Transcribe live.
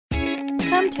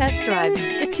Come test drive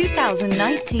the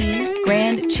 2019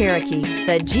 Grand Cherokee.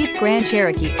 The Jeep Grand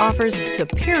Cherokee offers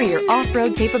superior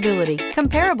off-road capability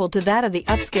comparable to that of the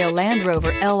upscale Land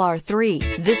Rover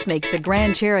LR3. This makes the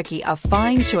Grand Cherokee a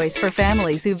fine choice for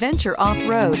families who venture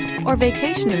off-road or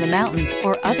vacation in the mountains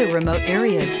or other remote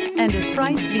areas, and is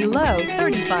priced below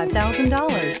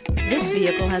 $35,000. This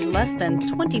vehicle has less than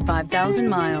 25,000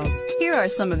 miles. Here are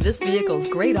some of this vehicle's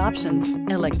great options: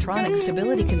 electronic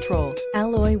stability control,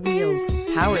 alloy wheels,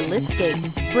 power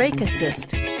liftgate, brake assist,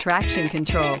 traction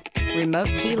control, remote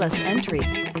keyless entry,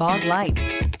 fog lights,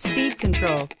 speed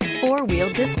control,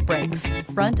 four-wheel disc brakes,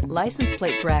 front license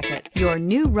plate bracket. Your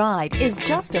new ride is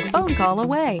just a phone call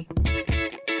away.